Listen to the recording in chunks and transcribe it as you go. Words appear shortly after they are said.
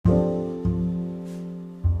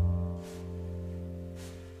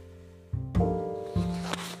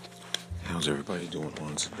How's everybody doing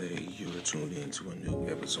on today? You are tuned in to a new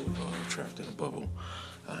episode of Trapped in a Bubble.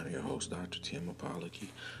 I'm your host, Dr. Tim Apollocky.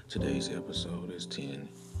 Today's episode is 10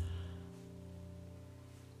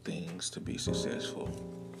 things to be successful.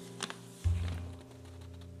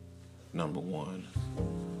 Number 1,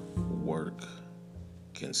 work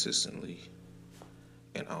consistently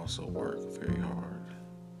and also work very hard.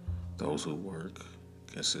 Those who work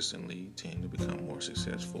consistently tend to become more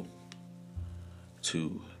successful.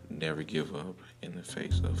 2, never give up in the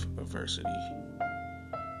face of adversity.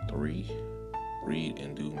 3, read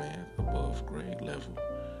and do math above grade level.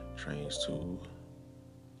 Trains to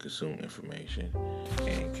consume information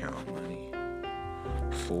and count money.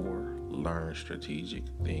 4, learn strategic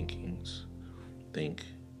thinkings. Think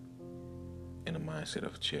in the mindset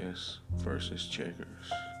of chess versus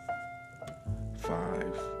checkers. 5,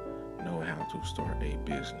 know how to start a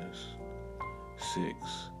business. 6,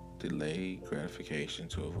 delay gratification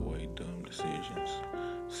to avoid dumb decisions.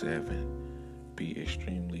 7, be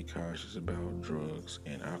extremely cautious about drugs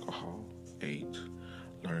and alcohol. 8,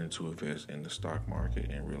 learn to invest in the stock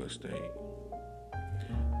market and real estate.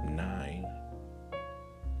 9,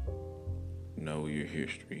 know your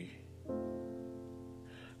history.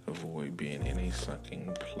 Avoid being in a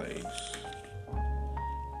sunken place.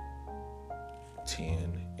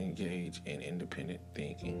 10, engage in independent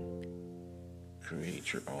thinking.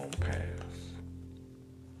 Create your own path.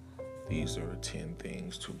 These are 10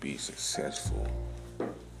 things to be successful. I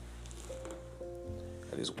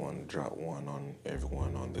just want to drop one on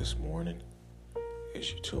everyone on this morning.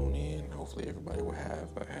 As you tune in, hopefully everybody will have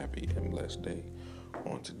a happy and blessed day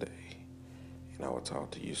on today. And I will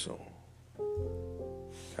talk to you soon.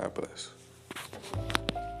 God bless.